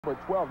But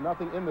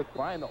 12-0 in the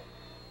final.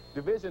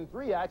 Division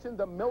III action,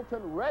 the Milton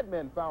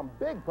Redmen found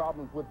big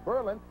problems with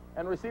Berlin,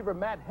 and receiver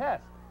Matt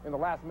Hess in the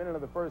last minute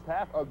of the first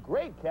half. A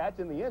great catch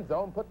in the end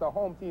zone put the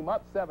home team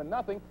up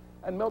 7-0,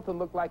 and Milton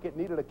looked like it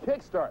needed a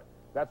kickstart.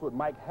 That's what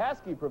Mike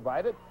Haskey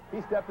provided. He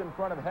stepped in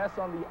front of Hess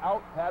on the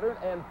out pattern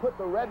and put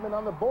the Redmen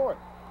on the board.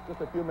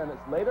 Just a few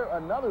minutes later,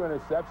 another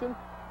interception,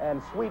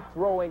 and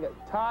sweep-throwing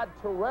Todd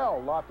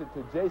Terrell lofted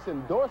to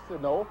Jason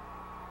Dorsino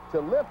to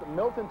lift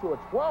Milton to a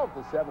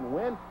 12-7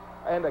 win,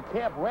 and a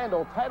Camp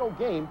Randall title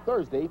game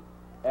Thursday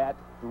at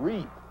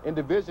 3. In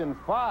Division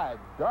 5,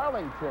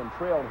 Darlington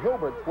trailed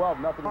Hilbert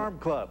 12-0. Farm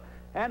Club.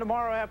 And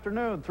tomorrow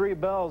afternoon, 3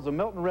 bells, the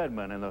Milton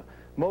Redmen and the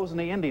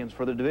Mosinee Indians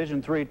for the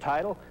Division III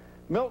title.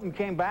 Milton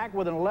came back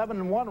with an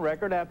 11-1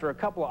 record after a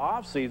couple of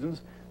off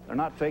seasons. They're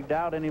not faked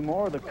out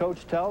anymore, the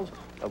coach tells,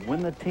 of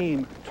when the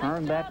team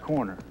turned that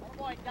corner.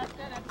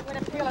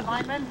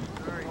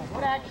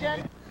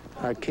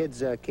 Our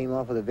kids came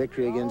off with a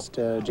victory against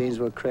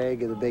Janesville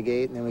Craig of the Big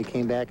 8, and then we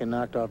came back and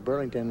knocked off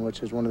Burlington,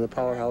 which is one of the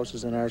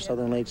powerhouses in our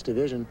Southern Lakes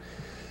division.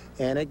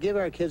 And it gave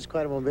our kids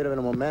quite a bit of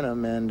a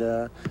momentum, and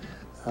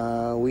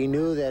we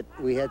knew that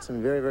we had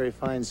some very, very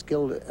fine,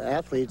 skilled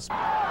athletes.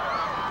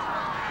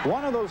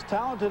 One of those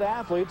talented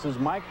athletes is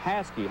Mike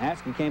Haskey.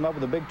 Haskey came up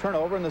with a big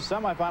turnover in the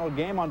semifinal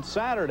game on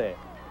Saturday.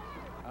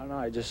 I don't know,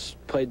 I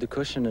just played the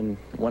cushion, and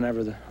when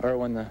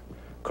the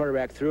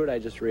quarterback threw it, I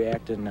just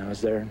reacted, and I was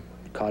there and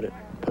caught it,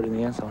 put it in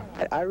the end zone.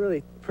 I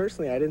really,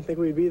 personally, I didn't think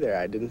we'd be there.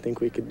 I didn't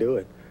think we could do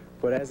it.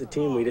 But as a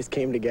team, we just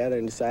came together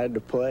and decided to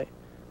play.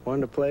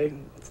 Wanted to play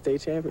state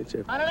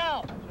championship. I don't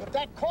know. If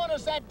that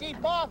corner's that deep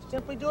off,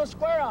 simply do a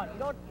square on it.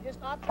 You just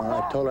not.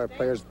 I told our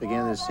players at the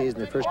beginning of the season,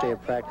 the first day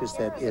of practice,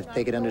 that if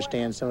they could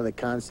understand some of the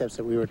concepts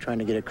that we were trying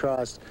to get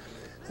across,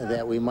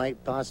 that we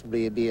might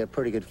possibly be a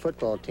pretty good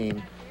football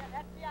team.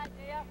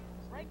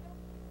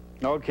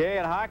 Okay,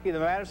 in hockey, the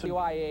Madison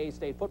UIAA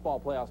state football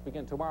playoffs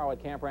begin tomorrow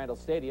at Camp Randall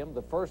Stadium.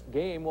 The first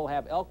game will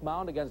have Elk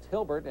Mound against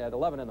Hilbert at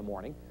 11 in the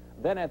morning.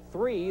 Then at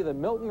 3, the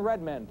Milton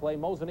Redmen play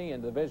Mosinee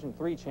in the Division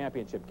III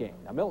championship game.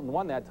 Now, Milton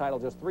won that title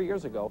just 3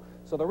 years ago,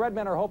 so the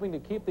Redmen are hoping to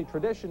keep the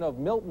tradition of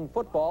Milton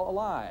football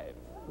alive.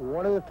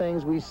 One of the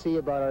things we see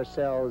about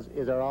ourselves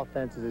is our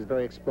offense is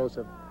very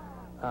explosive.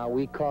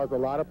 We cause a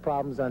lot of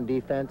problems on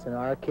defense, and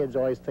our kids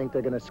always think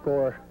they're going to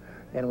score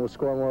and will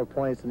score more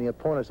points than the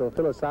opponent. So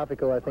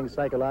philosophical, I think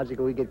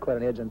psychological, we get quite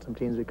an edge on some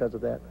teams because of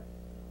that.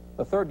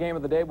 The third game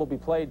of the day will be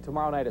played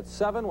tomorrow night at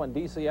 7 when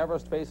D.C.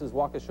 Everest faces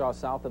Waukesha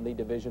South in the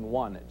Division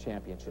I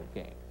championship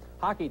game.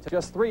 Hockey,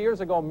 just 3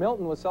 years ago,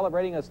 Milton was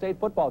celebrating a state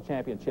football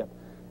championship.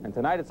 And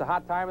tonight it's a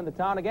hot time in the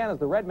town again as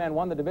the Redmen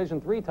won the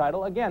Division III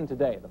title again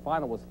today. The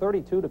final was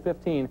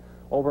 32-15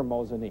 over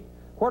Mosinee.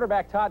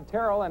 Quarterback Todd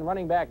Terrell and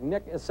running back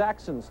Nick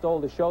Isaacson stole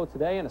the show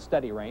today in a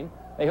steady rain.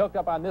 They hooked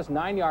up on this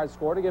 9-yard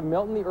score to give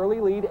Milton the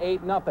early lead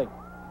 8-0.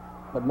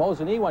 But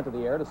Mosinee went to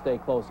the air to stay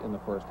close in the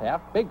first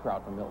half. Big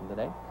crowd from Milton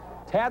today.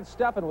 Tad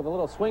Steffen with a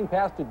little swing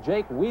pass to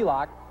Jake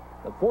Wheelock.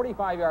 The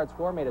 45-yard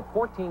score made it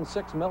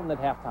 14-6 Milton at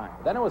halftime.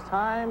 But then it was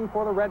time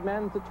for the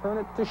Redmen to turn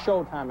it to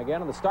showtime again.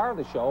 And the star of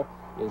the show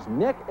is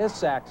Nick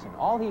Isaacson.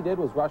 All he did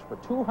was rush for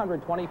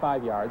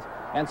 225 yards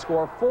and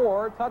score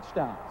 4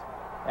 touchdowns.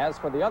 As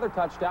for the other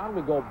touchdown,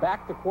 we go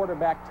back to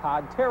quarterback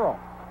Todd Terrell.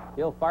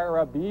 He'll fire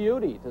a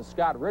beauty to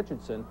Scott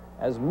Richardson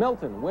as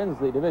Milton wins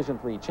the Division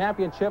III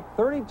championship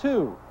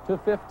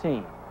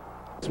 32-15.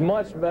 It's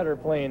much better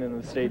playing in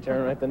the state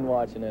tournament than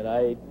watching it.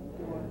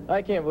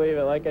 I can't believe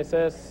it. Like I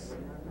said, it's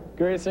the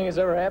greatest thing that's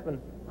ever happened.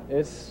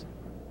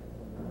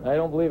 I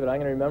don't believe it. I'm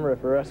going to remember it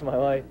for the rest of my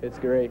life. It's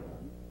great.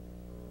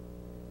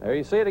 There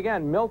you see it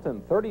again,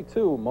 Milton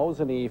 32,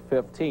 Mosinee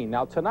 15.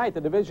 Now tonight,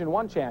 the Division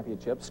I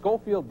championship,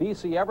 Schofield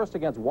D.C. Everest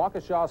against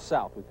Waukesha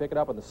South. We pick it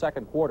up in the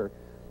second quarter.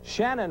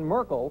 Shannon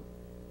Merkel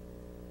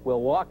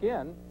will walk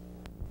in.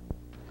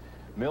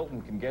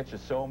 Milton can get you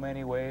so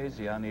many ways,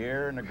 on the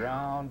air and the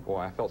ground. Boy,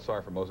 I felt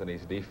sorry for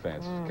Mosinee's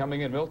defense.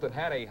 Coming in, Milton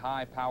had a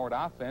high-powered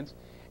offense,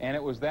 and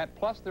it was that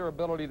plus their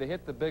ability to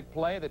hit the big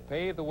play that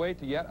paved the way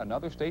to yet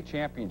another state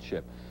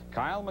championship.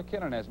 Kyle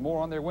McKinnon has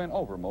more on their win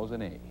over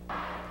Mosinee.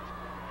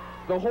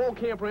 The whole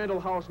Camp Randall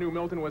house knew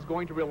Milton was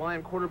going to rely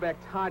on quarterback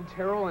Todd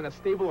Terrell and a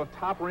stable of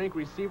top-ranked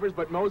receivers,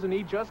 but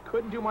Mosinee just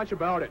couldn't do much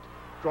about it.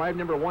 Drive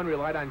number 1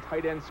 relied on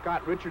tight end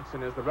Scott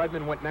Richardson as the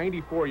Redmen went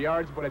 94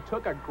 yards, but it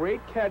took a great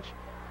catch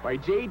by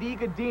J.D.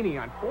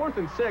 Gadini on 4th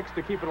and 6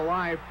 to keep it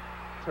alive.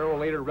 Terrell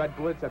later red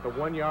blitz at the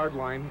 1-yard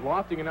line,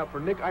 lofting it up for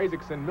Nick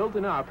Isaacson,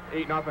 Milton up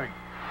 8-0.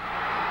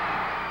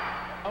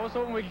 I was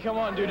hoping we could come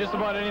out and do just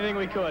about anything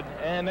we could,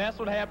 and that's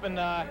what happened.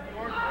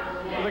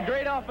 With a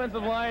great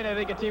offensive line, I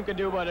think a team can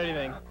do about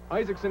anything.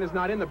 Isaacson is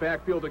not in the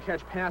backfield to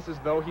catch passes,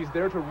 though. He's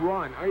there to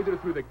run, either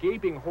through the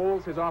gaping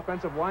holes his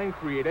offensive line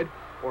created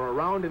or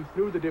around and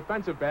through the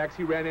defensive backs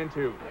he ran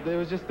into. They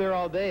was just there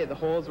all day. The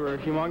holes were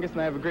humongous,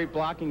 and I have a great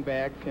blocking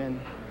back, and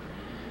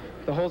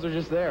the holes are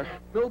just there.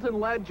 Milton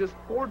led just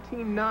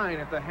 14-9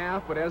 at the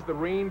half, but as the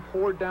rain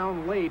poured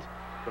down late,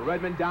 the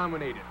Redmen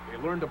dominated. They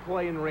learned to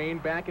play in rain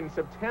back in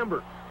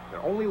September.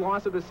 Their only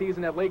loss of the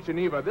season at Lake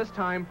Geneva, this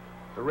time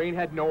The rain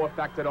had no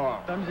effect at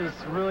all. I'm just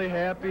really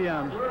happy.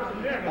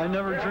 I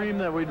never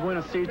dreamed that we'd win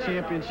a state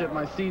championship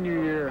my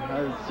senior year.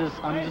 I'm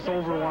just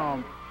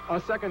overwhelmed. A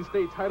second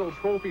state title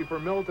trophy for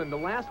Milton. The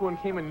last one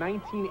came in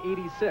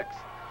 1986.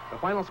 The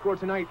final score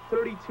tonight,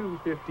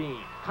 32-15.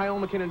 Kyle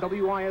McKinnon,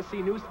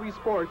 WISC News 3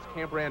 Sports,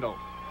 Camp Randall.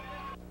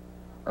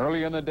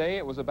 Early in the day,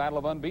 it was a battle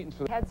of unbeatens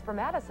for Heads for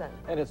Madison.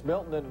 And it's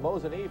Milton and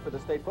Mosinee for the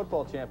state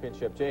football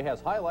championship. Jay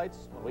has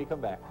highlights when we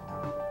come back.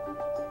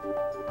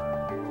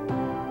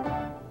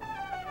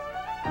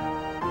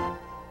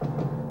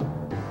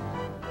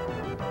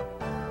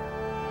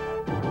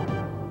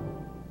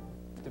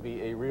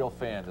 Be a real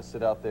fan to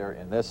sit out there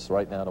in this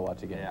right now to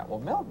watch a game. Yeah, well,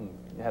 Milton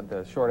had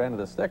the short end of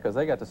the stick because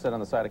they got to sit on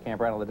the side of Camp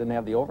Randall that didn't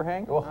have the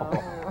overhang.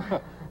 Oh.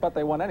 But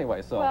they won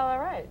anyway, so well, all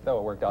right. So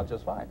it worked out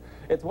just fine.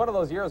 It's one of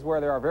those years where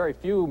there are very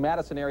few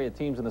Madison area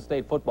teams in the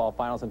state football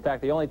finals. In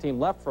fact, the only team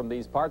left from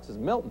these parts is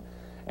Milton.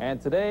 And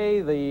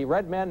today, the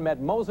Redmen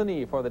met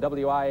Mosinee for the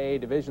WIA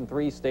Division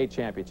III state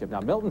championship.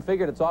 Now, Milton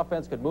figured its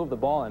offense could move the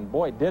ball, and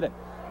boy, did it.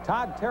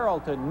 Todd Terrell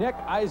to Nick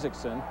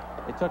Isaacson.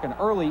 They took an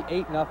early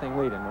 8-0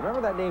 lead. And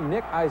remember that name,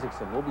 Nick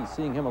Isaacson. We'll be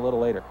seeing him a little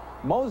later.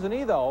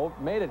 Mosinee, though,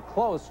 made it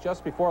close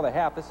just before the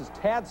half. This is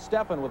Tad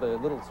Steffen with a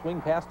little swing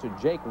pass to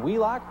Jake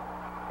Wheelock.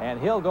 And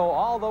he'll go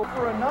all the way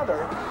for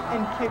another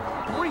and kick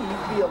 3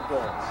 field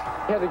goals.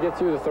 He had to get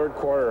through the third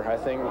quarter, I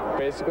think.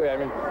 Basically, I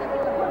mean,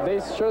 they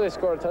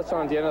scored a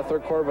touchdown at the end of the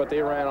third quarter, but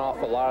they ran off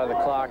a lot of the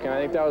clock. And I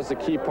think that was the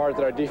key part,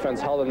 that our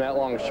defense held them that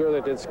long. Sure, they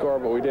did score,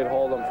 but we did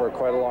hold them for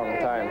quite a long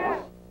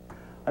time.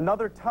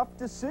 Another tough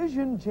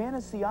decision.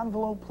 Janice, the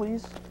envelope,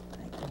 please.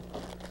 Thank you.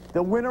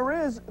 The winner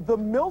is the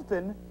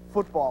Milton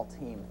football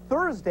team.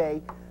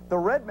 Thursday, the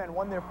Redmen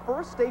won their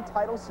first state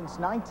title since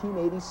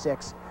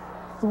 1986.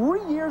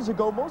 3 years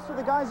ago, most of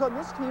the guys on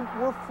this team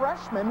were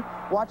freshmen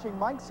watching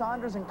Mike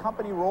Saunders and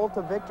company roll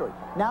to victory.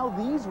 Now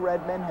these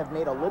Redmen have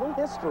made a little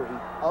history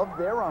of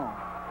their own.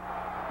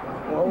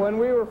 Well, when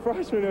we were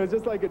freshmen, it was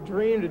just like a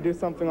dream to do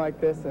something like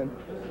this, and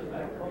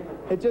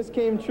it just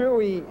came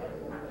true.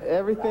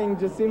 Everything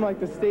just seemed like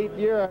the state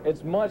year.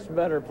 It's much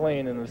better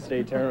playing in the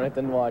state tournament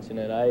than watching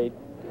it.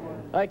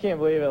 I can't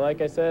believe it.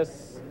 Like I said,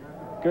 it's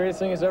the greatest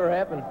thing that's ever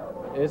happened.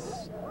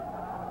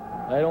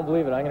 I don't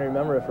believe it. I'm going to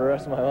remember it for the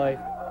rest of my life.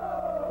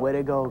 Way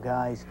to go,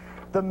 guys.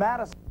 The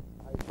Madison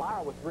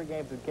Fire with 3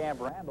 games at Camp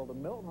Randall. The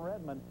Milton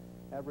Redmen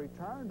have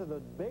returned to the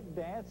big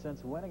dance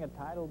since winning a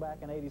title back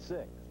in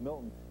 '86.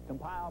 Milton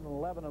compiled an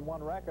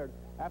 11-1 record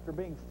after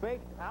being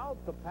faked out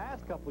the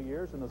past couple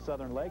years in the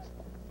Southern Lakes.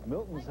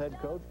 Milton's head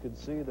coach could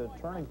see the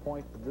turning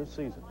point of this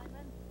season.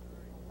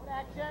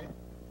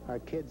 Our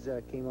kids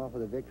came off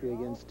with a victory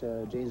against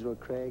Janesville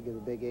Craig of the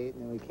Big 8,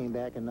 and then we came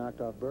back and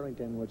knocked off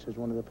Burlington, which is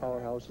one of the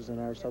powerhouses in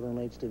our Southern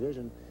Lakes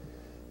division.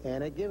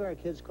 And it gave our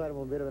kids quite a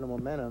bit of a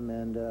momentum,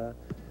 and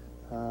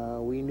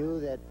we knew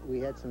that we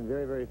had some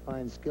very, very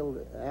fine,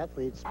 skilled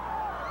athletes.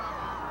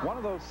 One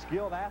of those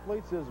skilled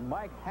athletes is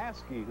Mike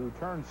Haskey, who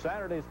turned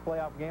Saturday's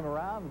playoff game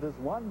around with this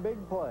one big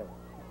play.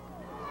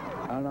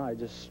 I don't know, I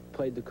just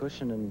played the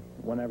cushion, and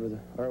when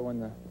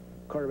the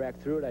quarterback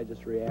threw it, I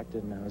just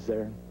reacted, and I was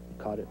there and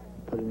caught it,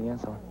 put it in the end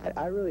zone.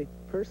 I really,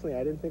 personally,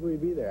 I didn't think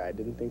we'd be there. I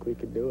didn't think we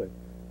could do it.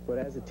 But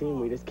as a team,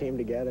 we just came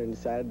together and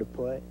decided to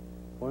play.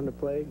 Wanted to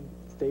play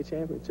state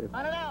championship.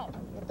 I don't know.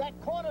 If that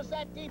corner's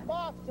that deep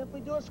off,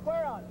 simply do a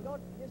square on it. You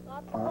don't just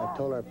not. I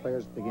told our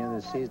players at the beginning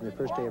of the season, the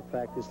first day of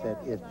practice, that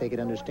if they could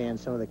understand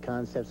some of the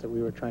concepts that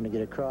we were trying to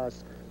get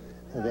across,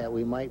 that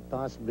we might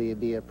possibly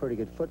be a pretty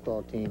good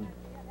football team.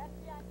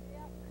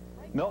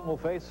 Milton will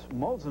face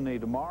Mosinee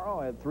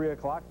tomorrow at 3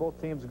 o'clock. Both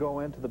teams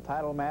go into the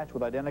title match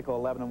with identical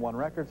 11-1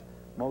 records.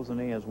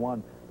 Mosinee has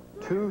won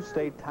 2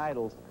 state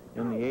titles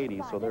in the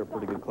 80s, so they're a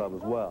pretty good club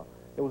as well.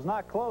 It was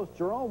not close.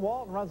 Jerome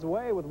Walton runs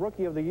away with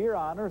Rookie of the Year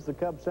honors. The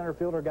Cubs center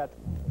fielder got...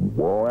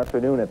 Well,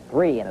 afternoon at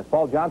 3, and as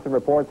Paul Johnson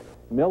reports,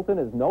 Milton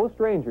is no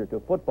stranger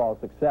to football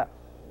success.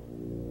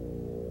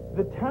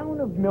 The town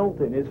of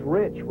Milton is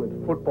rich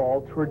with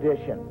football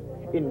tradition.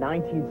 In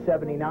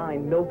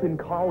 1979, Milton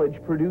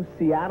College produced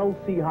Seattle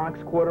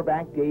Seahawks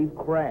quarterback Dave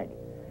Craig.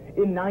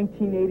 In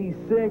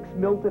 1986,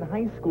 Milton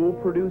High School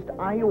produced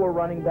Iowa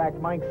running back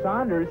Mike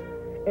Saunders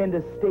and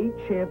a state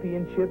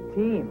championship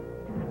team.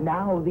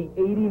 Now the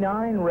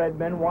 '89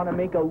 Redmen want to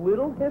make a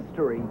little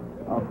history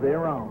of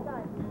their own.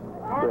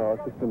 Well,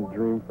 it's just been a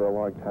dream for a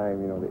long time,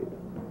 you know,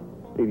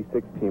 the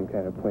 '86 team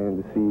kind of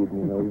planted the seed, and,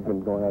 you know, we've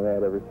been going on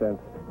that ever since.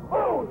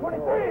 Oh,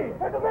 23,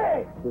 head of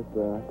me! Just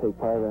take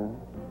part in,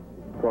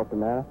 go up to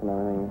Madison and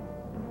everything.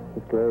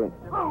 It's great.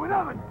 Oh,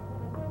 11!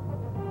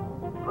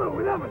 Oh,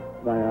 11!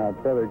 My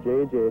brother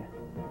JJ,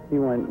 he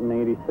went in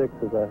 '86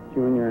 as a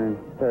junior and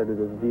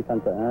started as a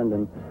defensive end,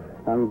 and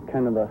I'm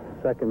kind of the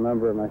second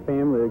member of my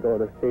family to go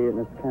to state, and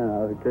it's kind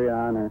of a great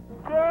honor.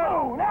 2,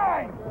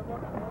 9!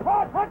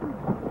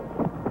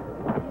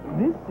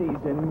 This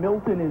season,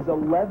 Milton is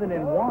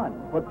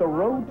 11-1, but the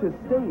road to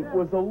state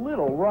was a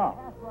little rough.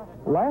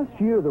 Last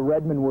year, the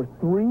Redmen were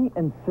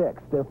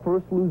 3-6, their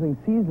first losing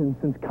season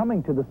since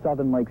coming to the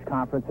Southern Lakes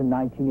Conference in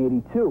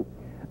 1982.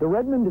 The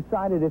Redmen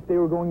decided if they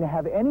were going to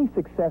have any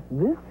success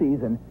this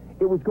season,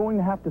 it was going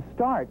to have to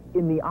start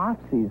in the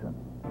off-season.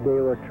 They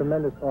were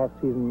tremendous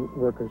off-season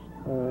workers.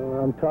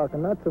 I'm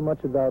talking not so much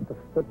about the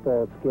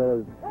football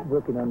skill as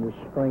working on their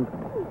strength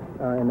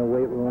in the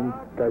weight room.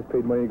 Guys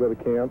paid money to go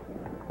to camp,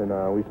 and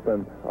we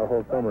spent our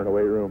whole summer in the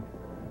weight room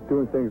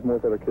doing things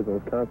most other kids in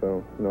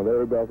Wisconsin. You know,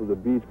 everybody else was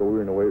at the beach, but we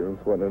were in the weight room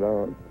sweating it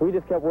out. We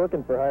just kept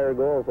working for higher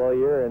goals all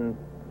year, and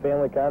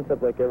family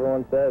concept, like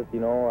everyone says, you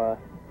know,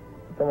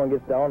 someone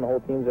gets down, the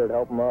whole team's there to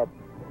help them up.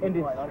 And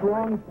it's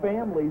strong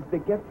families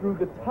that get through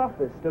the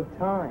toughest of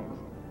times.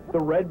 The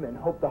Redmen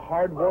hope the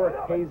hard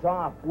work pays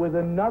off with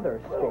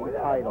another state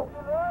title.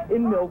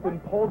 In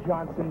Milton, Paul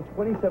Johnson,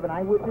 27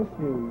 Eyewitness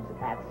News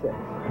at 6.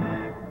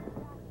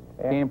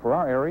 The game for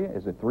our area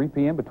is at 3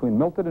 p.m. between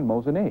Milton and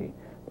Mosinee.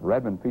 The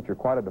Redmen feature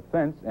quite a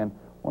defense and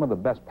one of the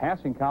best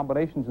passing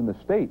combinations in the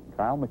state.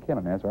 Kyle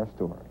McKinnon has our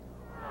story.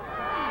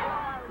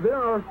 There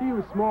are a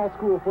few small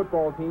school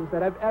football teams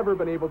that have ever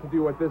been able to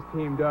do what this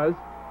team does.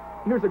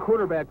 Here's a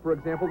quarterback, for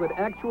example, that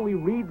actually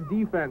reads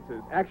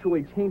defenses,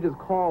 actually changes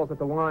calls at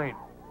the line.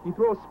 He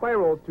throws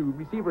spirals to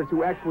receivers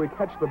who actually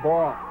catch the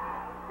ball.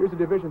 Here's a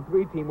Division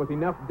III team with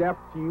enough depth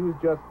to use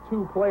just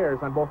 2 players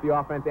on both the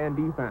offense and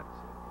defense.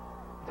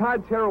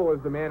 Todd Terrell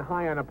is the man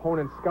high on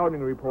opponents' scouting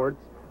reports.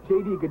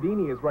 J.D.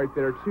 Gadini is right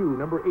there, too,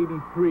 number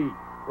 83.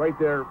 Right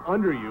there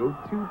under you,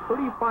 2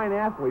 pretty fine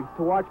athletes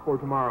to watch for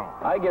tomorrow.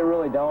 I get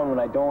really down when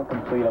I don't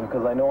complete them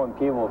because I know I'm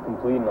capable of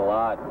completing a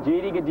lot.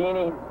 J.D.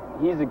 Gadini,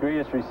 he's the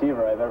greatest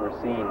receiver I've ever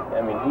seen.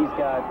 I mean, he's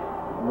got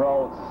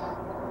routes,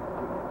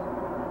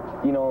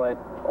 you know, that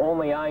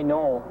only I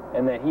know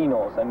and that he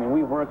knows. I mean,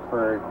 we worked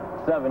for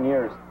 7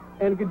 years.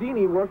 And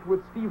Gadini worked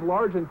with Steve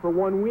Largent for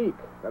 1 week.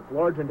 That's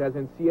Largent as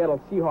in Seattle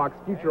Seahawks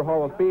future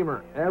Hall of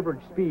Famer.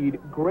 Average speed,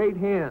 great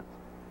hands.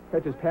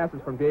 Catches passes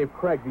from Dave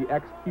Craig, the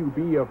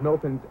ex-QB of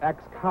Milton's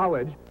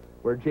ex-college,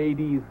 where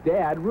J.D.'s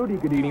dad, Rudy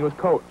Gadini, was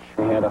coach.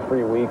 We had a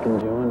free week in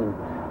June and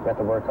got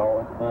to work out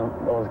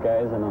with those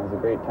guys, and it was a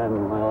great time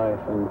in my life,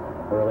 and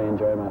I really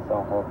enjoyed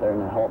myself out there,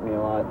 and it helped me a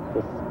lot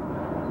this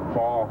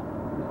fall,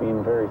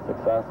 being very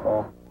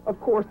successful. Of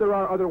course, there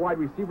are other wide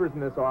receivers in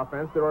this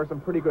offense. There are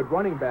some pretty good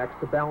running backs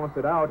to balance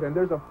it out, and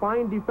there's a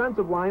fine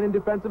defensive line and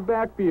defensive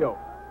backfield.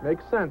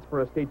 Makes sense for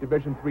a State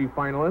Division III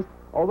finalist,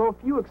 although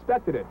few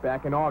expected it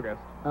back in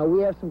August.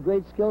 We have some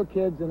great skilled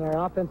kids, and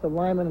our offensive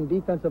linemen and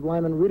defensive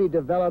linemen really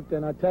developed,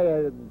 and I'll tell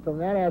you, from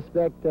that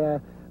aspect,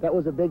 that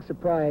was a big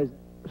surprise.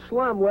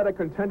 Schlem led a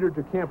contender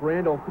to Camp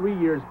Randall 3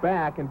 years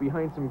back, and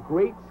behind some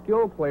great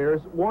skill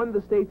players, won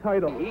the state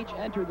title. Each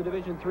entered the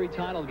Division III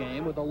title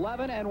game with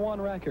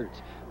 11-1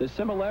 records. The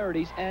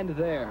similarities end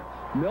there.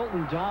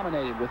 Milton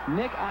dominated with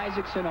Nick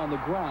Isaacson on the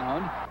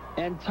ground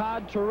and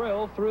Todd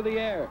Terrell through the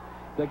air.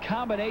 The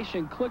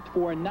combination clicked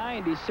for a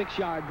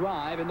 96-yard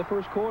drive in the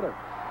first quarter.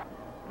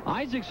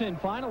 Isaacson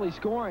finally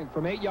scoring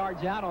from 8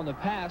 yards out on the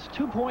pass.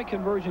 2-point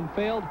conversion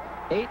failed.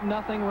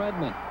 8-0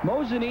 Redmen.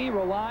 Mosinee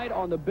relied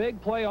on the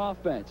big play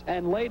offense,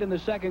 and late in the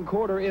second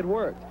quarter it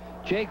worked.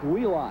 Jake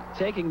Wheelock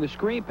taking the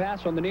screen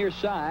pass on the near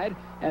side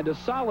and a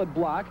solid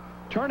block,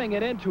 turning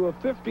it into a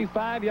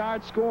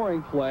 55-yard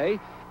scoring play.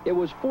 It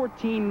was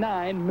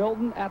 14-9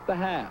 Milton at the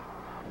half.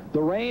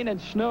 The rain and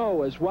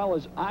snow, as well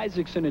as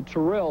Isaacson and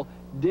Terrell,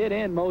 did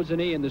end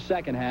Mosinee in the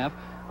second half.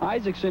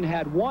 Isaacson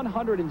had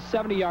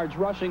 170 yards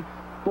rushing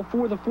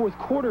before the fourth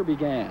quarter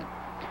began,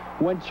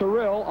 when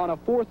Terrell, on a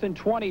 4th and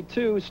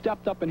 22,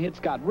 stepped up and hit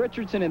Scott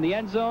Richardson in the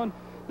end zone.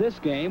 This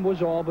game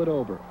was all but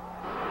over.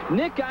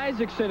 Nick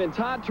Isaacson and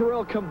Todd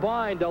Terrell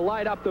combined to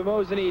light up the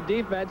Mosinee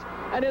defense,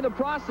 and in the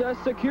process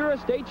secure a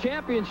state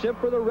championship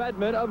for the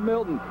Redmen of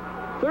Milton.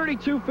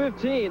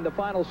 32-15, the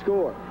final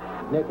score.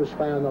 Nick was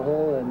fine on the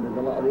whole, and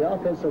the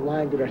offensive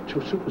line did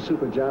a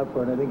super job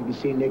for it. I think if you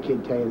see Nick,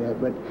 he'd tell you that.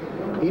 But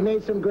he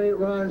made some great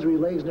runs where his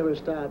legs never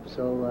stopped,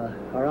 so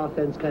our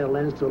offense kind of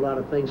lends to a lot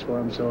of things for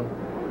him. So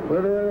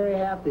we're very, very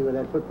happy with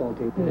that football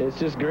team. It's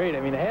just great.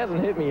 I mean, it hasn't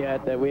hit me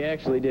yet that we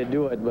actually did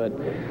do it, but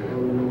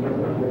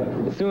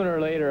sooner or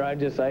later, I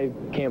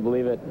can't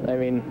believe it. I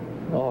mean,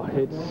 oh,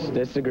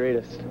 it's the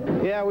greatest.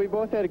 Yeah, we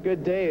both had a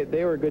good day.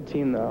 They were a good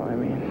team, though. I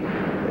mean,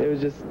 it was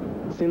just...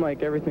 seemed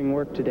like everything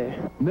worked today.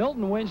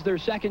 Milton wins their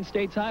second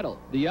state title.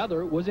 The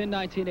other was in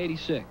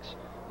 1986.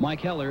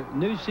 Mike Heller,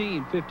 News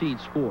Scene 15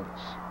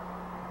 Sports.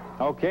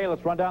 Okay,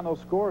 let's run down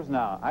those scores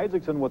now.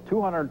 Isaacson with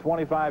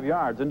 225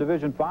 yards in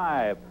Division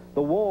 5.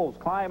 The Wolves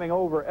climbing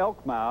over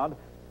Elk Mound.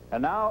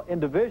 And now in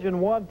Division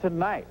 1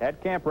 tonight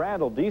at Camp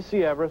Randall,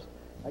 D.C. Everest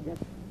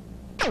against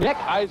Nick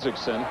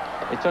Isaacson.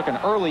 They took an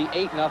early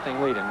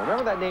 8-0 lead. And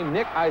remember that name,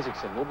 Nick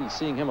Isaacson. We'll be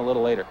seeing him a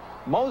little later.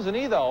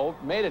 Mosinee, though,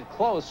 made it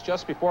close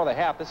just before the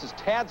half. This is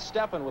Tad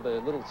Steppen with a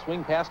little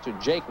swing pass to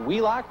Jake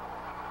Wheelock.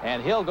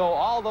 And he'll go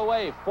all the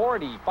way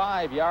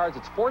 45 yards.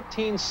 It's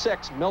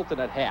 14-6 Milton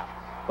at half.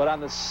 But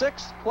on the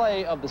 6th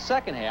play of the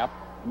second half,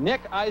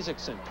 Nick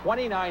Isaacson,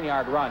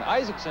 29-yard run.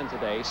 Isaacson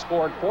today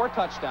scored 4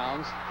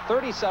 touchdowns,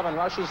 37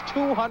 rushes,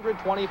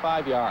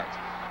 225 yards.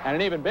 And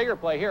an even bigger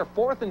play here,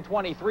 4th and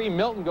 23.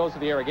 Milton goes to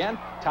the air again.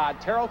 Todd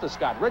Terrell to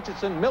Scott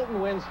Richardson. Milton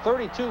wins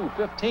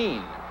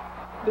 32-15.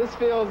 This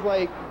feels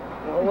like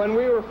When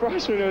we were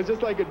freshmen, it was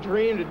just like a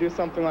dream to do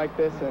something like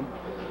this, and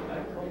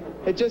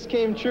it just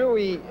came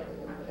true.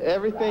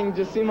 Everything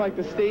just seemed like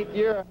the state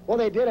year. Well,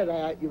 they did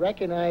it. You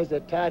recognize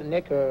that Todd and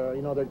Nick are,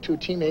 they're two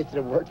teammates that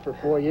have worked for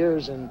 4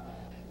 years, and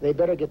they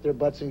better get their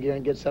butts in gear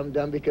and get something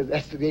done, because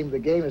that's the name of the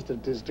game, is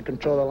to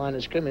control the line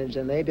of scrimmage,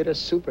 and they did a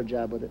super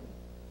job with it.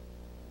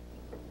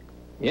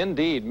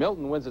 Indeed,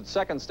 Milton wins its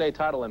second state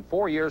title in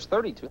 4 years,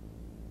 32.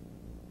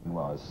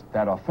 Was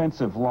that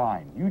offensive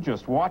line. You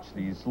just watch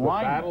these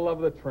lines. Battle of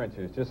the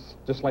trenches,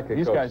 just like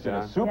these guys did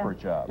a super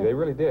job. They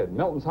really did.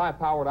 Milton's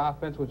high-powered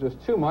offense was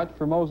just too much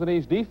for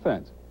Mosinee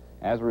defense.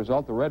 As a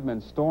result, the Redmen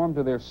stormed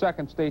to their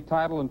second state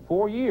title in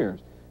 4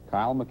 years.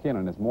 Kyle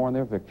McKinnon has more on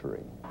their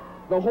victory.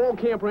 The whole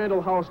Camp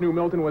Randall House knew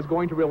Milton was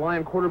going to rely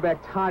on quarterback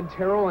Todd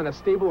Terrell and a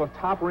stable of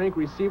top-ranked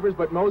receivers,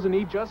 but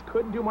Mosinee just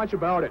couldn't do much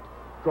about it.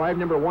 Drive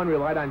number 1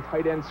 relied on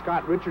tight end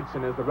Scott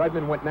Richardson as the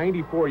Redmen went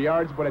 94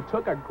 yards, but it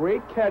took a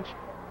great catch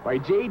by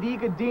J.D.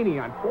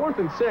 Gadini on 4th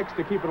and 6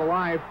 to keep it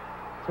alive.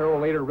 Terrell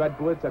later red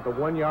blitz at the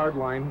 1-yard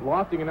line,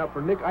 lofting it up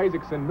for Nick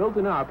Isaacson.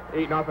 Milton up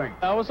 8-0.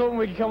 I was hoping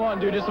we could come out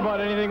and do just about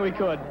anything we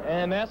could,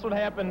 and that's what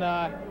happened.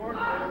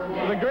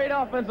 With a great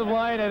offensive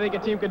line, I think a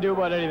team can do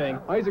about anything.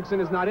 Isaacson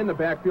is not in the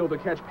backfield to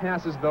catch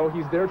passes, though.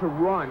 He's there to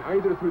run,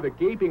 either through the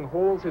gaping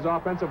holes his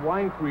offensive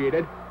line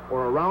created,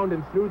 or around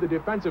and through the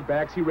defensive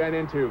backs he ran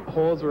into. The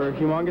holes were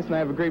humongous, and I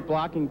have a great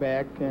blocking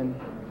back, and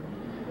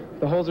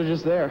the holes are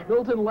just there.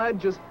 Milton led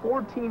just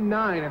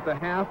 14-9 at the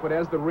half, but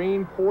as the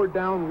rain poured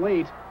down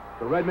late,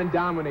 the Redmen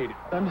dominated.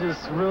 I'm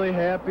just really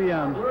happy.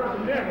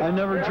 I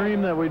never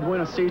dreamed that we'd win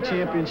a state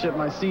championship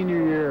my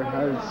senior year.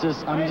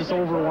 I'm just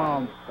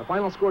overwhelmed. The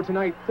final score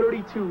tonight,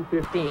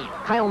 32-15.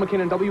 Kyle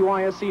McKinnon,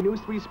 WISC News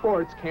 3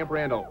 Sports, Camp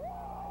Randall.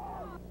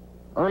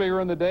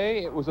 Earlier in the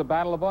day, it was a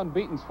battle of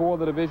unbeatens for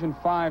the Division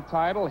 5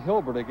 title.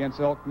 Hilbert against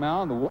Elk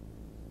Mound.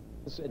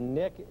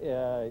 Nick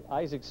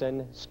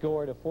Isaacson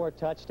scored a 4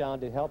 touchdown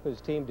to help his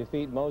team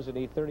defeat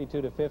Mosinee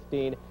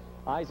 32-15.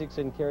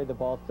 Isaacson carried the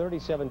ball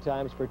 37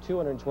 times for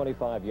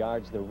 225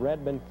 yards. The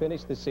Redmen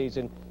finished the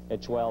season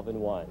at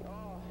 12-1.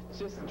 It's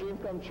just a dream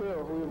come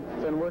true.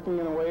 We've been working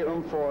in the weight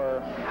room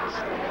for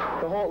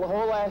the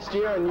whole last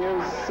year and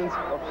years since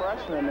a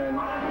freshman,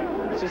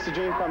 and it's just a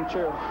dream come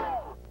true.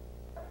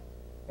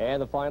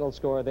 And the final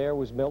score there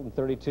was Milton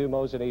 32,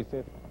 Mosinee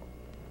 50.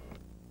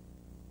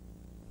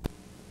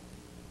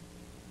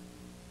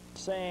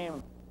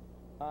 Same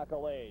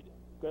accolade.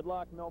 Good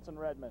luck, Milton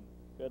Redmen.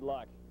 Good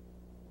luck.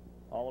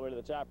 All the way to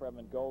the top,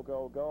 Redmen. Go,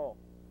 go, go.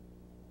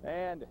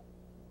 And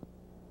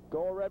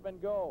go, Redmen,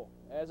 go.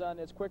 As on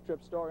this Quick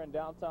Trip store in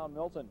downtown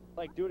Milton.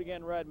 Like Do It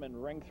Again Redmen,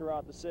 ring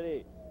throughout the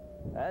city.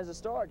 As a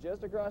store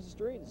just across the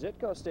street,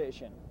 Zitco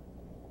Station.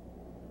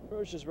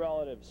 Bruce's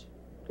relatives.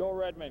 Go,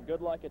 Redmen.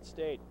 Good luck at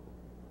state.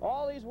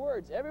 All these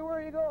words,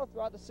 everywhere you go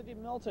throughout the city of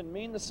Milton,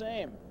 mean the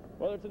same.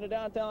 Whether it's in the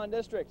downtown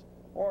district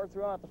or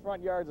throughout the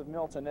front yards of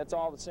Milton, it's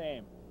all the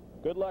same.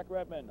 Good luck,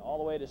 Redmen, all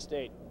the way to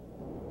state.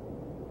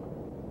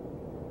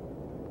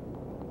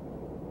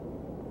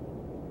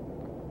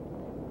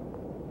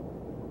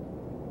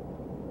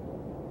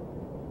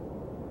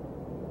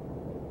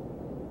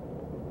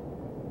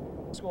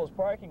 School's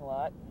parking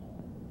lot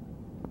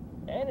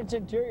and its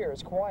interior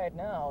is quiet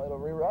now.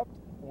 It'll erupt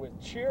with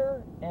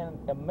cheer and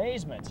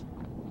amazement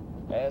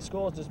as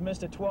school is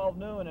dismissed at 12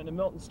 noon and the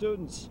Milton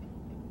students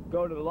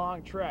go to the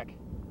long trek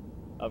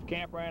of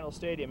Camp Randall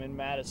Stadium in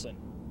Madison.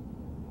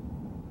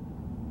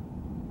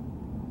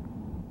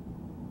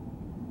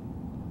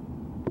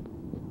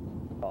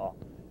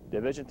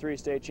 Division III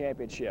state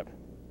championship,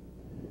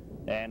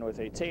 and with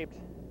a taped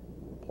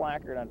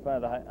placard on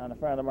the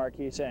front of the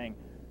marquee saying,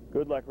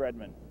 "Good luck,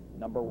 Redmen,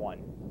 number 1."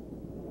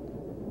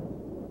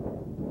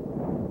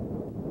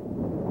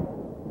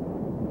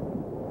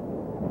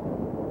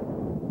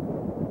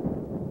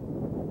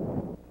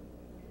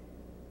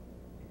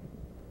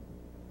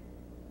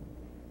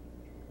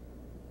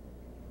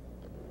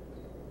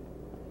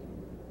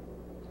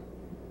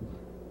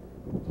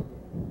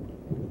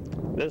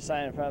 This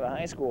sign in front of the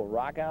high school,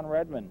 "Rock on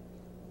Redmen,"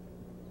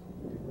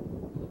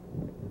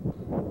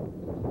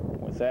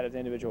 with that as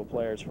individual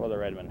players for the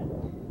Redmen.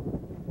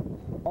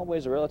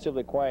 Always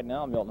relatively quiet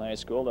now in Milton High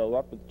School. They'll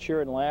erupt with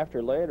cheer and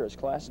laughter later as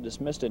class is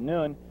dismissed at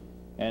noon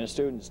and the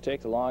students take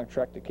the long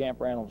trek to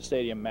Camp Randall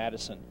Stadium,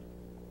 Madison.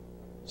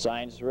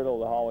 Signs riddle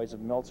the hallways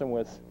of Milton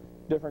with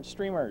different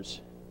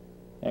streamers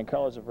and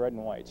colors of red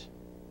and white.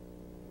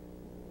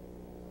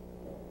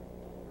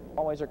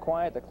 Hallways are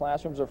quiet. The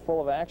classrooms are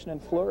full of action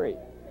and flurry.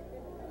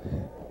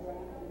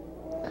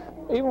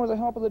 Even with the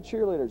help of the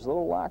cheerleaders,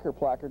 little locker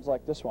placards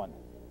like this one.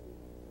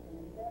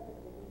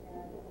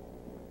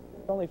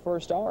 Only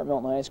first hour at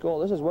Milton High School.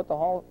 This is what the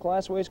hall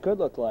classways could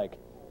look like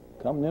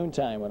come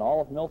noontime when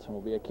all of Milton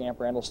will be at Camp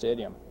Randall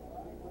Stadium.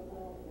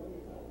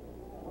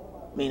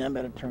 I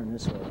better turn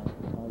this way.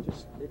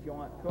 Just if you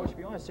want, Coach, if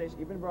you want to say,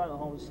 you've been brought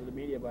home to the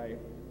media by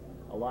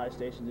a lot of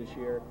stations this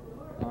year.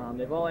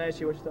 They've all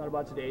asked you what you thought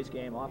about today's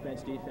game,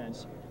 offense,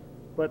 defense,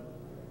 but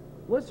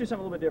let's do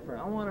something a little bit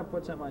different. I want to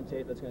put something on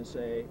tape that's going to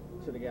say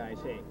to the guys,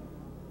 hey,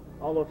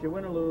 although if you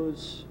win or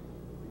lose,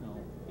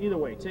 either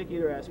way, take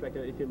either aspect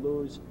of it. If you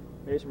lose,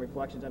 maybe some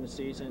reflections on the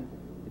season.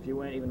 If you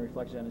win, even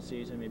reflections on the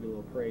season, maybe a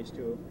little praise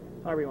too.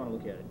 However you want to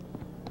look at it.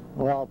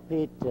 Well,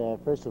 Pete,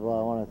 first of all,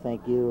 I want to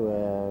thank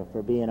you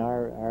for being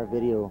our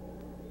video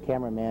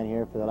cameraman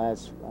here for the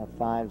last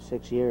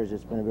 5-6 years.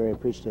 It's been a very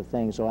appreciative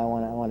thing, so I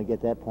want to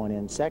get that point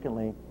in.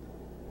 Secondly,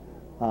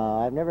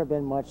 I've never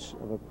been much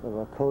of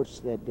a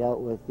coach that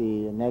dealt with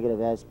the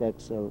negative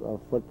aspects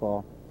of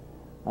football.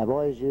 I've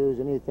always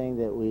used anything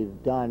that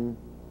we've done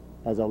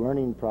as a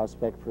learning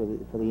prospect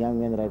for the young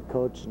men that I've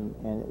coached,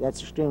 and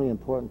that's extremely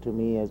important to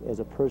me as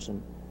a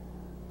person.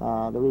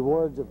 The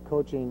rewards of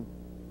coaching,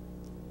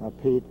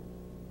 Pete,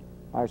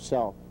 are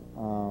self.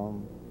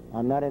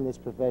 I'm not in this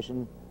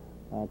profession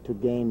to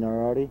gain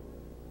notoriety.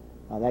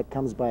 That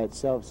comes by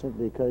itself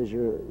simply because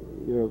you're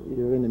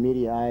in the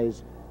media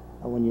eyes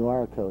when you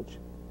are a coach.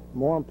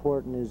 More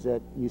important is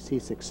that you see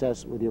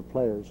success with your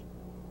players.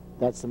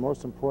 That's the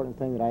most important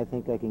thing that I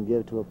think I can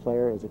give to a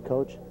player as a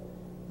coach.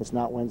 It's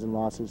not wins and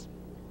losses.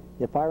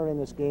 If I were in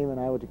this game and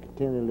I were to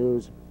continue to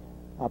lose,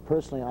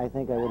 personally, I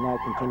think I would not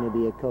continue to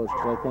be a coach,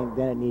 because I think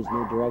then it needs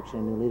new direction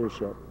and new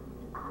leadership.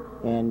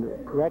 And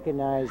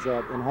recognize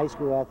that in high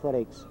school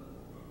athletics,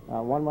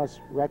 one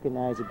must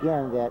recognize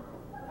again that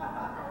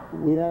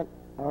we are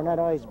not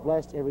always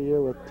blessed every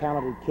year with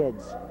talented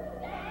kids.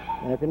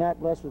 And if you're not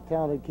blessed with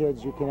talented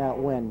kids, you cannot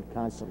win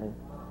constantly.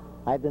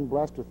 I've been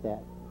blessed with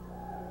that.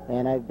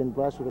 And I've been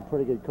blessed with a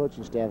pretty good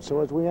coaching staff.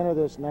 So as we enter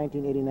this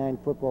 1989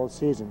 football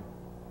season,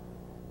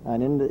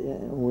 and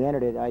when we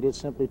entered it, I just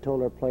simply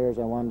told our players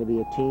I wanted to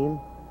be a team,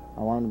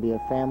 I wanted to be a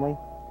family,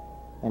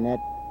 and that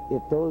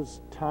if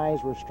those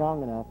ties were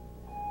strong enough,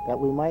 that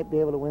we might be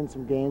able to win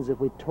some games if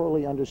we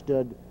totally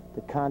understood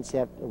the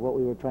concept of what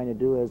we were trying to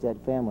do as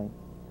that family.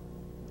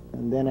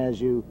 And then as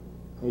you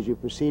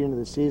proceed into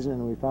the season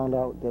and we found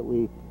out that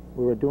we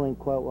were doing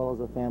quite well as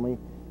a family,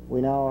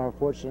 we now are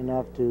fortunate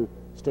enough to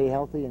stay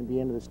healthy and be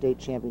into the state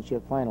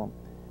championship final.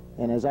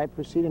 And as I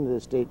proceed into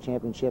the state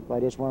championship, I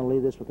just want to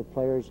leave this with the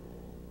players.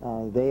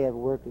 They have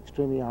worked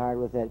extremely hard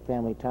with that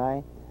family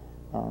tie.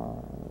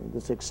 The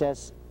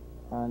success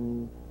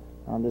on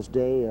this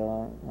day,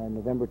 on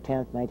November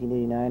 10th,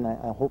 1989,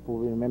 I hope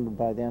will be remembered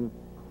by them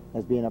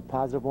as being a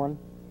positive one,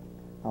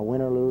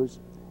 win or lose.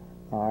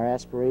 Our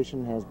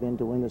aspiration has been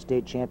to win the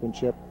state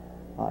championship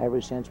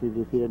ever since we've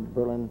defeated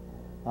Berlin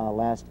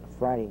last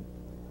Friday.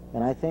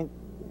 And I think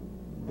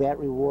that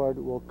reward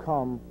will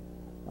come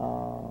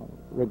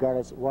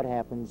regardless of what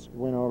happens,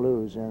 win or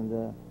lose.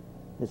 And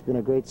it's been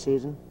a great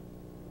season.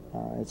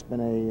 It's been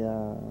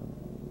an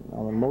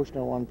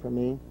emotional one for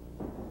me,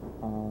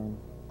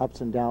 ups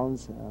and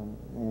downs,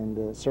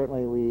 and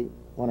certainly we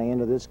want to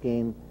enter this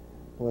game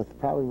with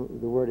probably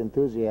the word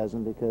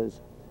enthusiasm,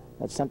 because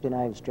that's something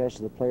I've stressed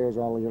to the players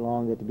all year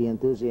long, that to be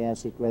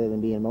enthusiastic rather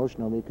than be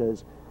emotional,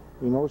 because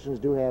emotions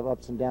do have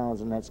ups and downs,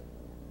 and that's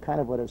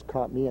kind of what has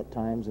caught me at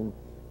times. And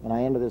when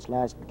I enter this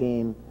last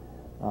game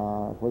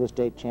for the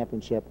state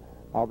championship,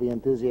 I'll be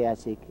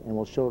enthusiastic and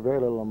will show very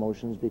little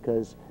emotions,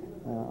 because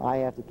I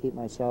have to keep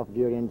myself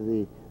geared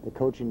into the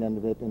coaching end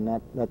of it and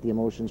not let the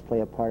emotions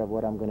play a part of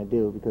what I'm going to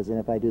do, because then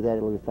if I do that,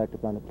 it'll reflect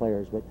upon the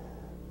players. But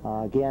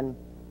again,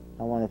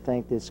 I want to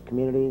thank this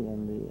community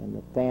and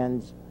the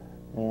fans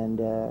and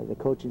the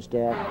coaching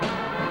staff.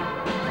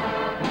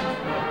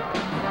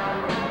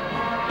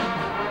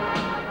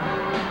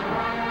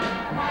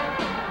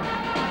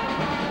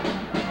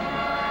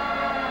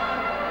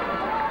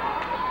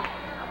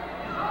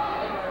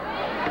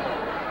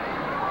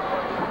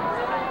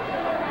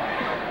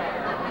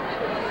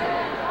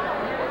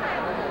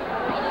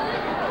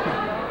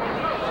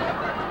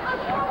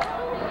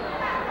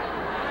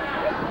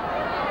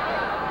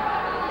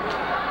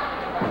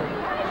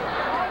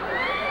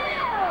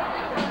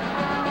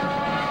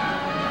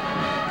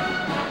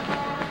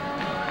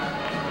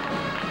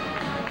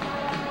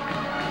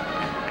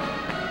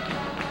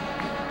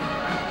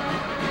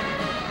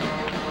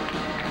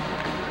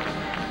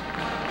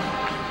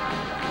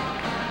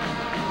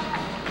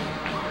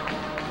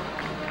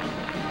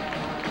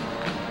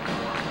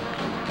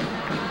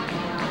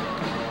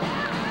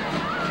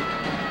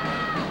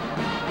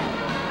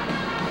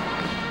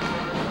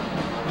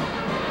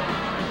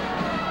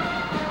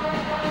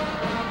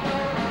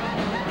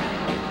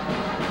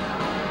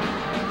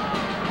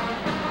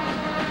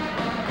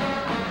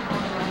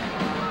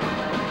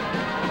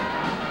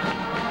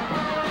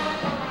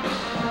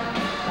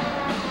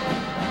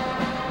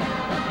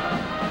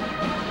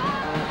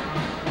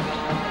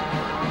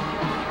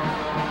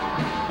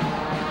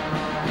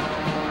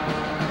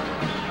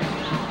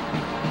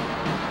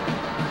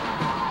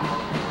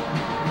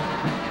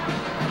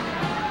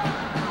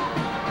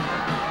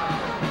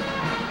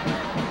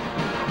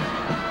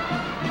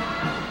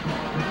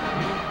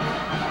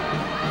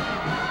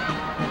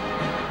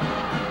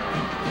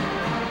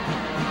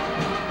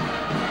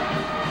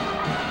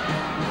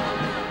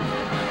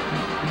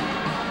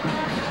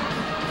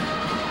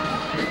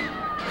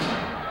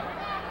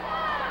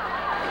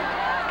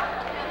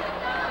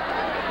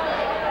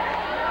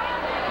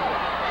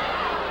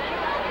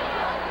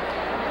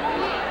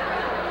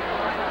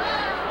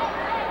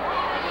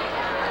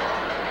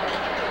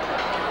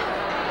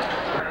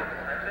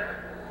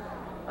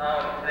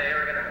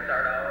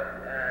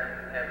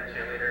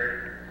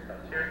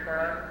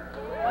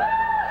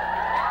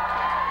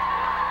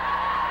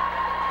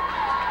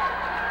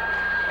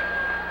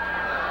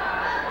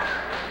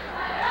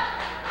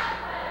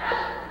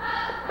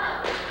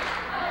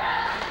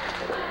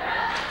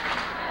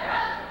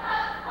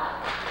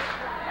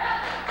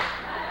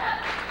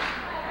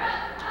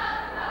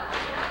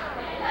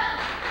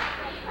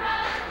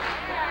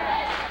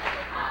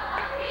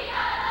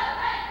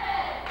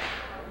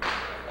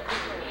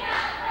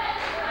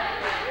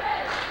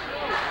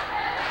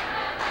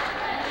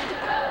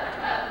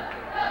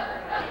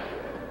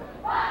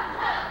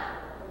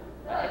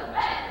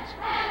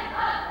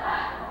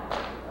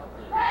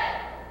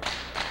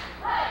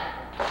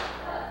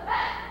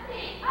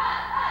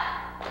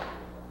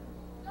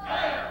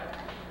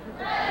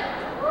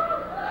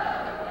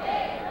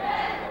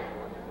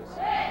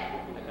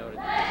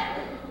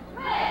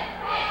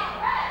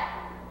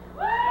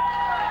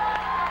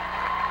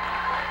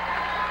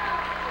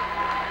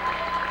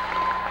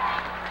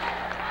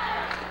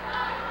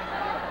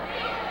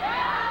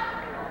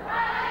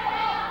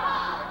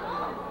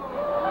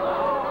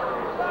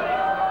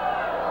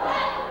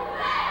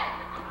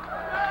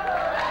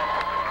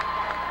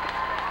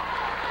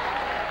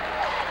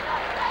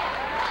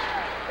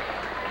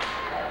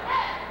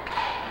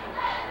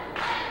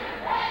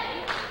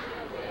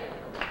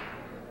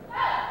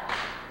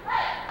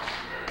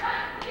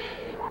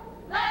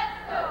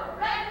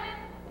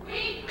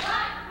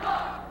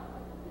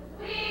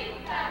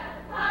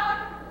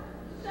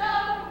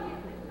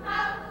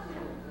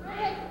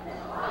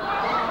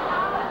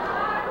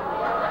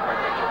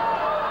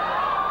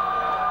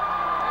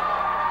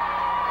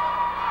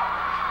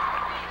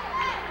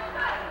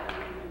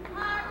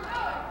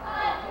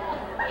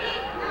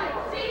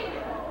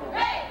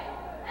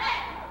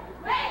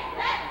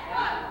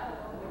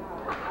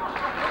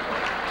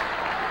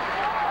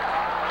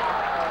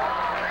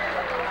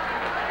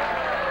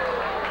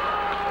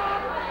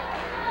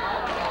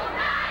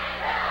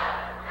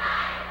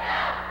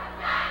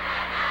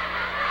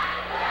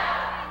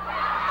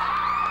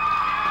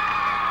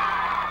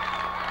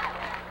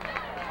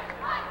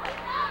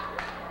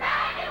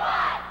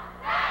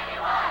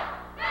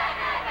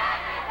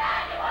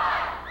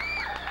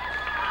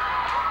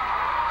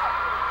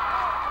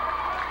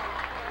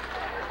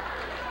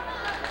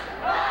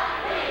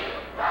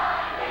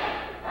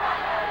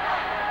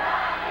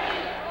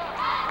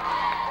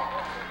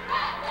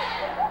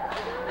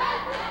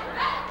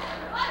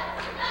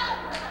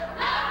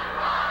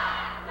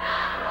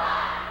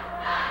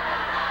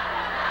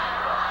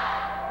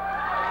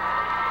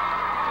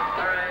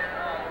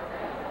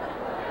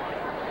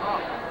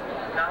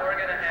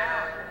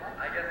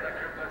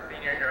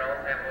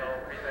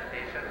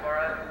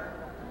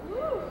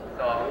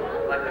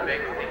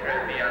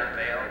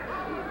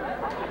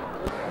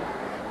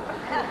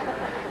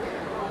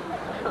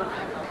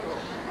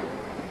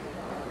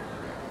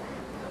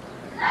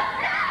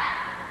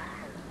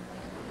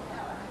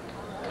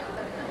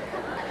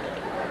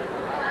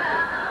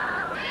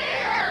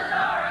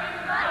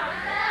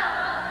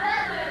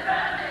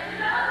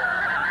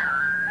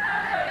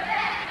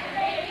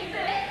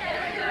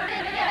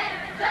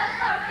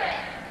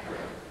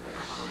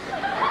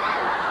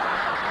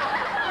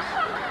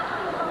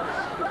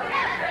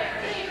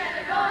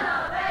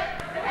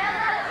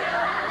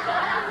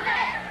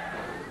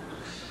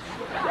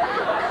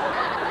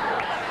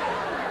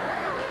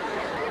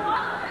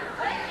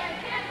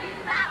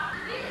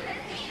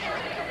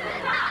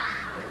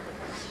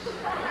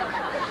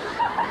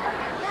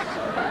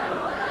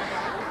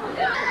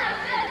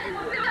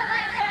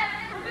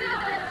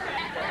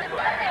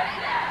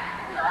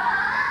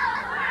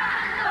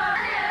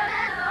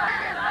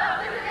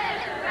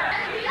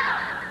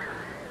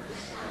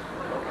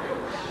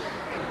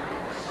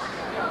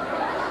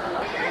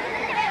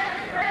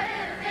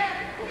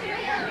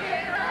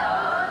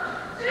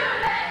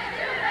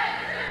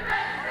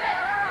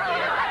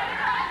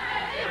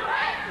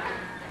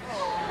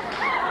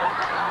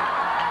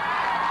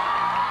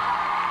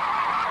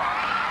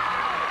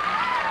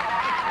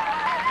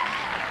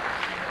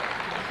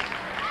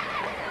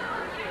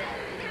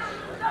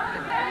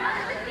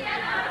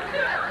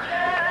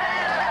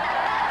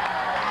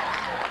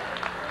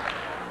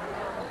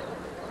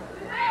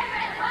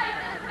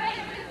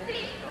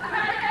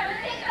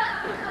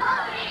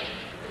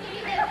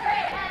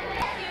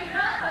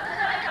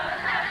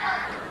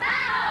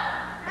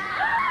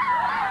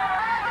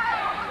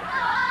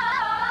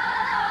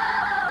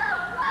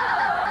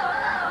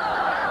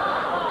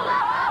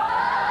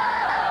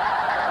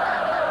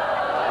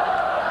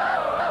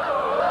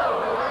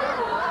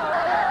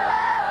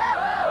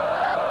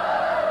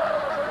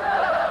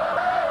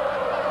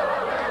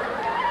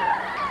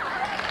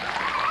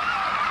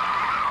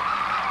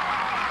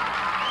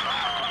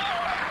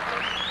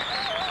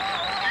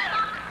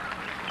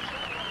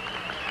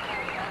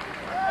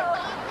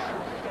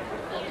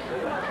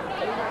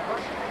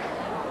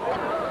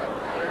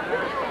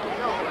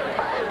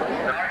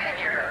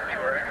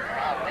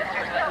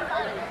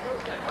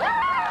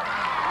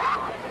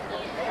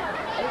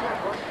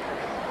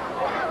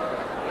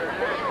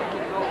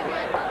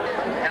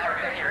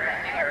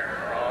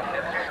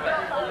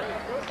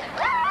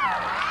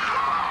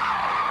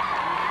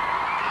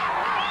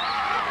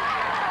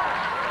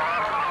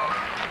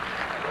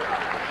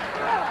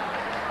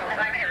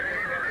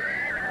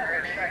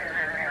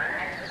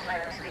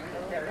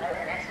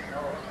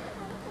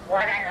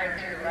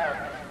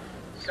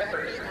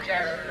 simply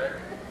suggest that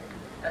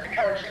as a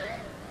coach,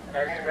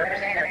 as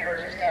representing our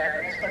coaching staff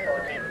in this football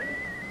team,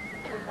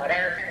 I'd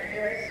ask that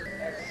you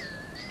as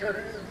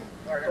students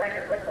who are going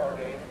to a football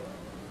game,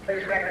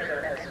 please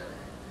represent us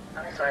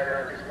on the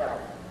sideline as well.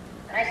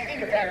 And I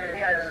speak of that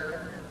because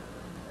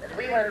as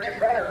we went to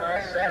Brother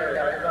last Saturday,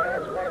 I thought it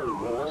was one of the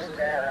most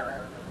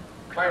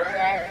class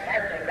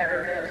act I've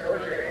ever been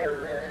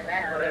associated with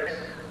athletics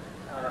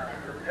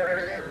in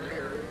comparison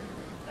to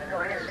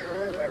going to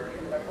schools where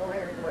people are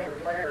pulling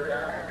players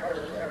down and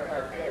coaches never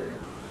have been.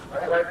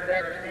 I'd like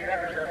that to be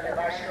representative of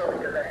our school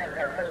because I think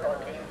our football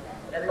team,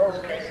 in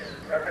most cases,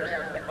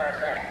 represents the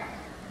class act.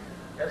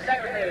 And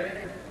secondly,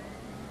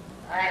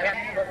 I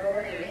have to look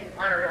over the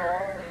honor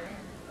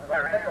roll of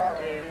our football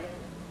team.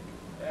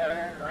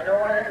 And I know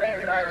one of the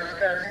things that I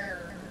discussed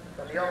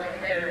from the old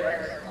committee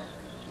was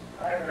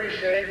I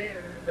appreciate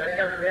that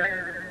young men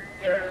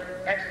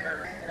are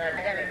excellent in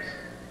academics.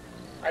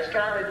 I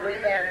strongly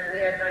believe that we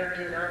had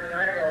 19 on the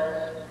honor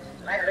roll.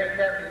 I think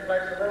that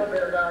reflects a little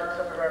bit about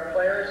some of our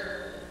players.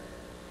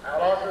 I'll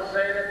also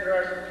say that there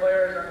are some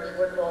players on this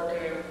football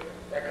team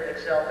that could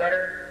excel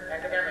better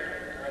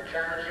academically. And I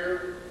challenge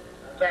you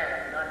on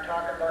that. I'm not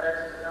talking about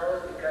X's and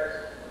O's because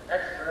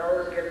X's and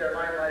O's get their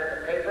limelight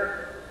in the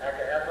paper.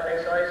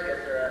 Athletics always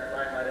gets their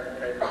limelight in the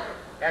paper.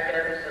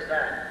 Academics does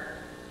not.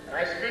 And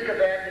I speak of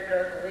that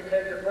because when we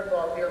take the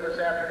football field this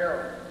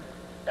afternoon,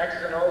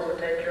 X's and O's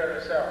will take care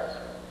of themselves.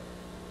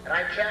 And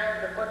I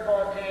challenge the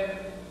football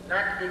team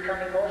not to become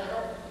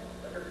emotional,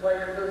 but to play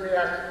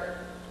enthusiastically.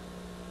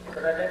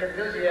 Because I think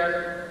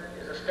enthusiasm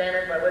is a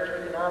standard by which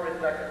we can all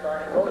reflect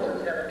upon.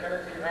 Emotions have a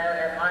tendency to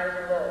have highs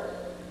and lows.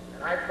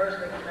 And I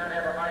personally cannot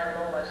have a high and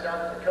low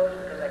myself as a coach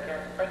because I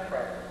can't think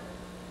properly.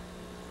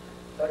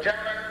 So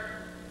gentlemen,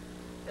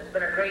 it's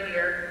been a great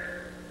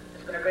year.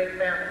 It's been a great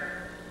family.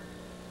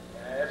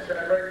 It's been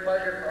a great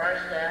pleasure for our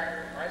staff,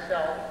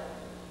 myself,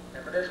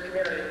 and for this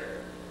community,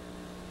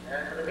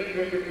 and for the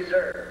media you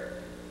deserve.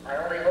 I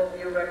only hope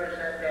you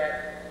represent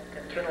that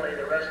continually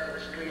the rest of the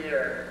school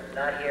year,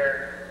 not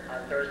here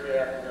on Thursday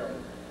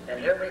afternoon. And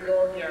here we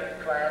go again,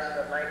 class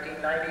of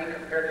 1990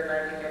 compared to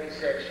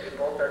 1986. You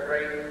both are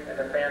great, and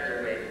the fans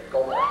are great.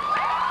 Go for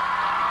it.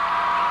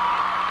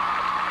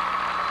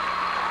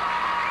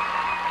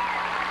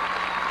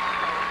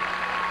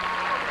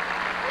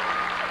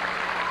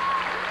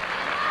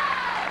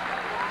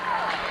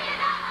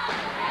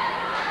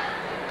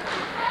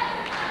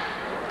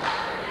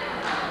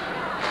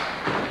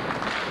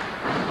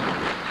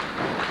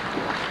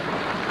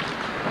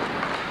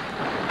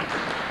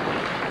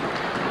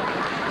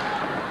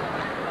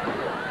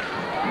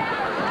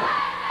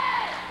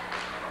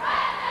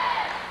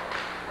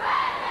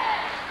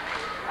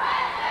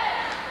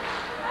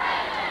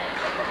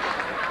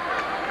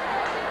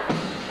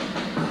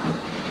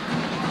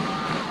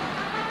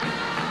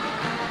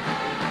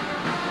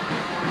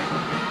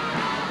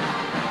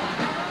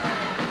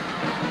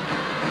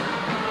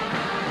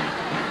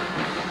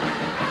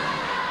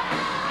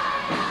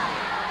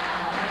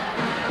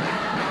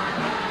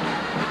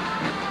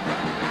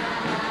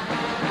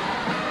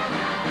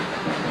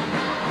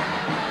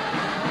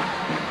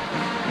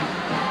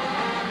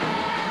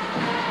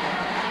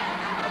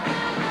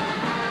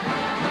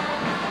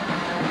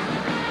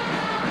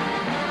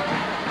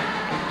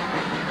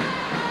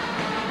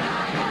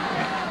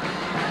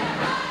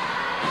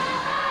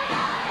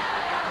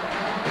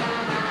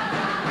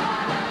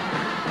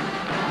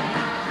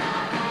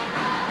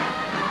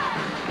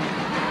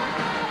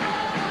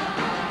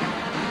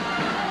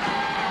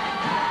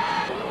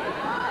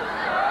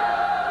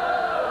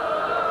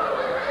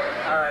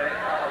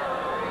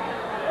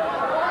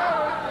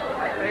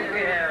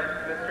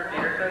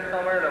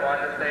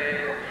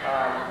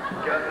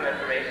 Give us some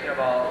information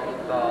about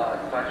the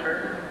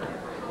sweatshirt.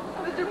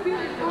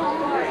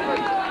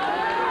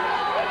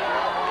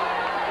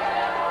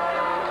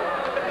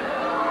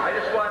 I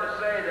just wanted to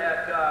say that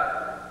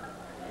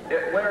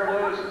win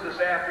or lose this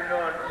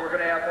afternoon, we're going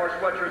to have more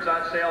sweatshirts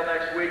on sale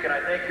next week, and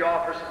I thank you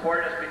all for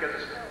supporting us because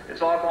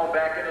it's all going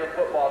back into the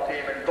football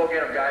team, and go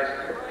get them,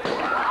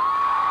 guys.